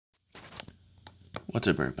What's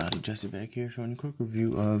up, everybody? Jesse back here, showing a quick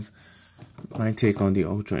review of my take on the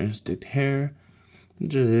Ultra Instinct hair. I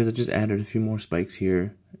just added a few more spikes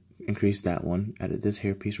here, increased that one, added this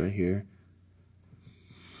hair piece right here.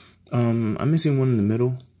 I'm missing one in the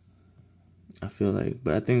middle, I feel like,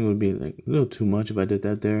 but I think it would be like a little too much if I did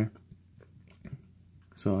that there.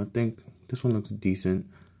 So I think this one looks decent.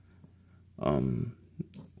 To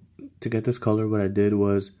get this color, what I did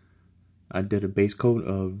was I did a base coat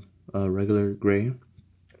of regular gray.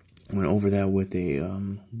 Went over that with a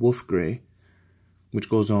wolf gray, which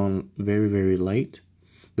goes on very, very light,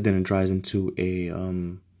 but then it dries into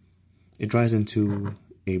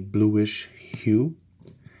a bluish hue.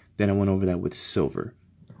 Then I went over that with silver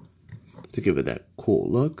to give it that cool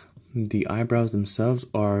look. The eyebrows themselves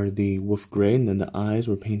are the wolf gray, and then the eyes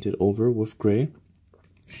were painted over wolf gray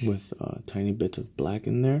with tiny bits of black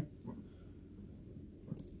in there.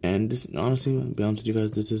 And this, honestly, I'll be honest with you guys,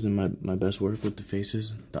 this isn't my best work with the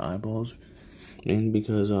faces, the eyeballs. And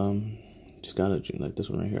because, just gotta, like this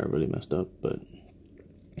one right here, I really messed up. But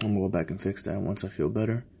I'm gonna go back and fix that once I feel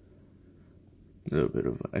better. A little bit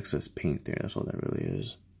of excess paint there, that's all that really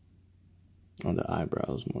is. On the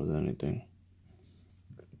eyebrows more than anything.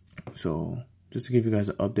 So, just to give you guys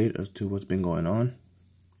an update as to what's been going on.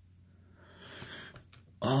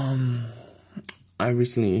 I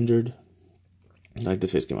recently injured. Like,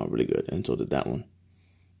 this face came out really good, and so did that one.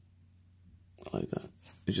 I like that.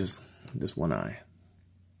 It's just this one eye.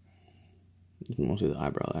 It's mostly the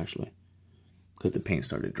eyebrow, actually. Because the paint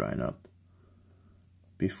started drying up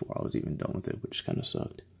before I was even done with it, which kind of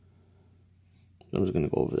sucked. I'm just going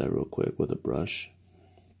to go over that real quick with a brush.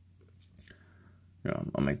 You know,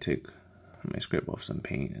 I might scrape off some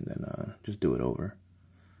paint and then just do it over.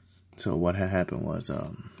 So what had happened was,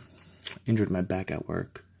 injured my back at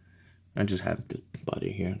work. I just have the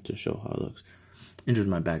body here to show how it looks. Injured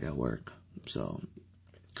my back at work, so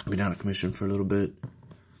I've been out of commission for a little bit.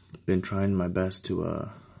 Been trying my best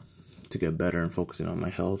to get better and focusing on my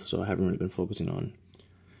health. So I haven't really been focusing on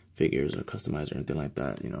figures or customize or anything like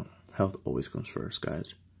that. You know, health always comes first,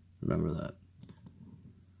 guys. Remember that.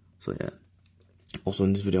 So yeah. Also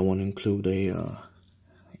in this video, I want to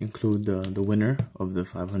include the winner of the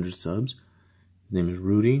 500 subs. His name is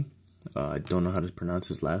Rudy. I don't know how to pronounce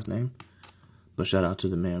his last name, but shout out to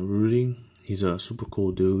the man Rudy. He's a super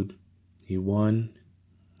cool dude. He won.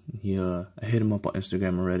 I hit him up on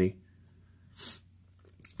Instagram already,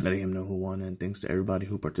 letting him know who won, and thanks to everybody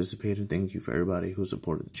who participated. Thank you for everybody who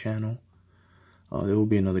supported the channel. There will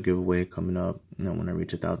be another giveaway coming up, you know, when I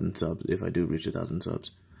reach 1,000 subs, if I do reach 1,000 subs.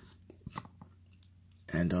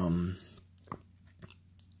 And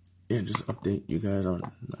yeah, just update you guys. I'm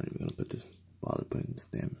not even gonna bother putting this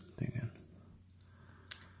damn thing in.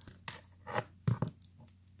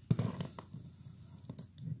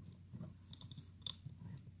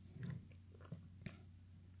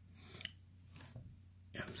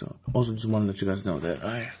 Yeah, so also just want to let you guys know that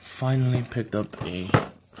I finally picked up a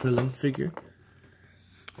Krillin figure.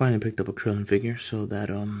 So that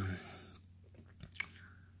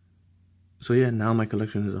so yeah, now my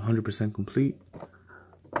collection is 100% complete.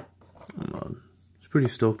 Pretty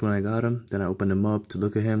stoked when I got him. Then I opened him up to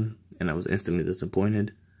look at him, and I was instantly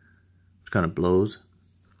disappointed, which kind of blows.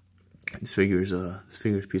 This figure's a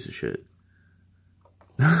piece of shit.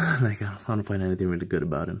 Like, I don't find anything really good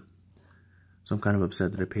about him, so I'm kind of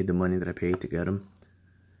upset that I paid the money that I paid to get him.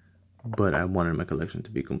 But I wanted my collection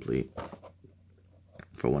to be complete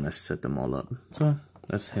for when I set them all up. So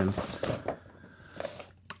that's him.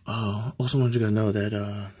 Also wanted you guys to know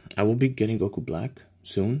that I will be getting Goku Black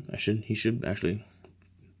soon. He should actually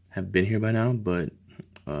have been here by now, but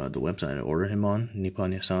the website I ordered him on,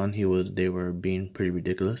 Nippon Yasan, they were being pretty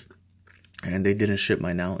ridiculous, and they didn't ship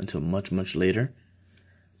mine out until much later.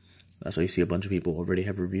 That's why you see a bunch of people already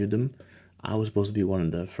have reviewed them. I was supposed to be one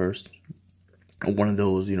of those,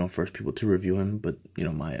 first people to review him, but you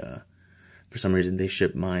know, for some reason they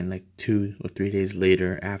shipped mine like 2 or 3 days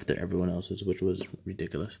later after everyone else's, which was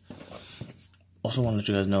ridiculous. Also want to let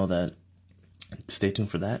you guys know that stay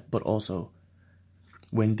tuned for that, but also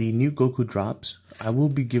when the new Goku drops, I will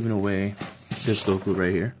be giving away this Goku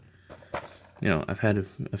right here. You know,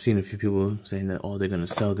 I've seen a few people saying that, oh, they're gonna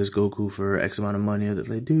sell this Goku for X amount of money. They're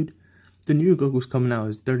like, dude, the new Goku's coming out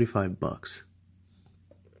is $35.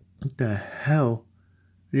 What the hell?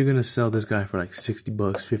 You're gonna sell this guy for like $60,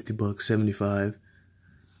 $50, 75?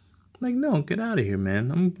 Like, no, get out of here,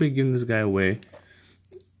 man. I'm gonna be giving this guy away.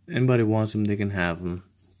 Anybody wants him, they can have him.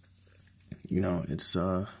 You know, it's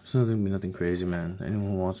not gonna be nothing crazy, man. Anyone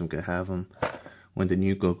who wants him can have him when the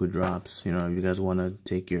new Goku drops. You know, if you guys want to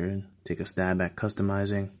take a stab at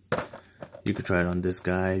customizing, You could try it on this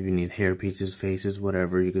guy. If you need hair pieces, faces,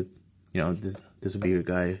 whatever, you could, you know, this would be your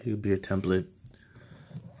guy. It would be your template.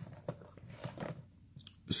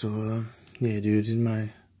 So, yeah, dude, this is my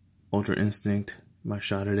Ultra Instinct, my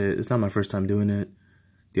shot at it. It's not my first time doing it.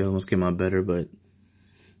 The other ones came out better, but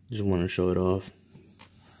just want to show it off.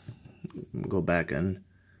 Go back and,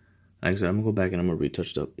 like I said, I'm gonna go back and I'm gonna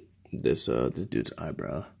retouch up this this dude's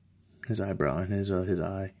eyebrow, his eyebrow and his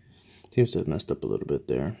eye. Seems to have messed up a little bit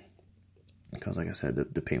there, because like I said,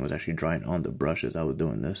 the paint was actually drying on the brush as I was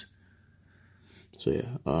doing this. So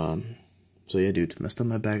yeah, dude, messed up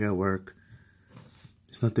my back at work.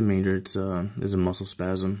 It's nothing major. It's a muscle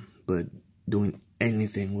spasm, but doing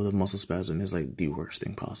anything with a muscle spasm is like the worst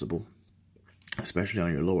thing possible, especially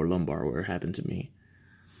on your lower lumbar where it happened to me.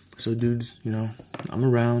 So dudes, you know, I'm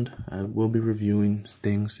around. I will be reviewing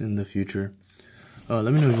things in the future.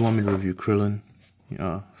 Let me know if you want me to review Krillin.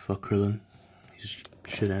 Fuck Krillin. He's a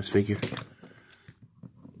shit-ass figure.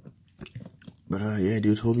 But yeah,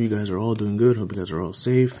 dudes, hope you guys are all doing good. Hope you guys are all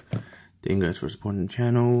safe. Thank you guys for supporting the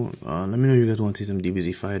channel. Let me know if you guys want to see some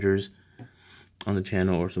DBZ fighters on the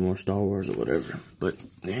channel or some more Star Wars or whatever. But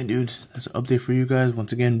yeah, dudes, that's an update for you guys.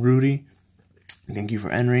 Once again, Rudy, thank you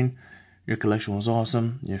for entering. Your collection was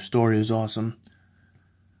awesome. Your story was awesome.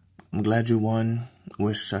 I'm glad you won.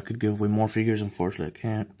 Wish I could give away more figures. Unfortunately, I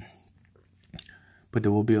can't. But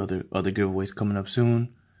there will be other giveaways coming up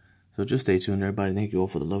soon. So just stay tuned, everybody. Thank you all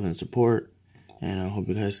for the love and support. And I hope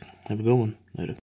you guys have a good one. Later.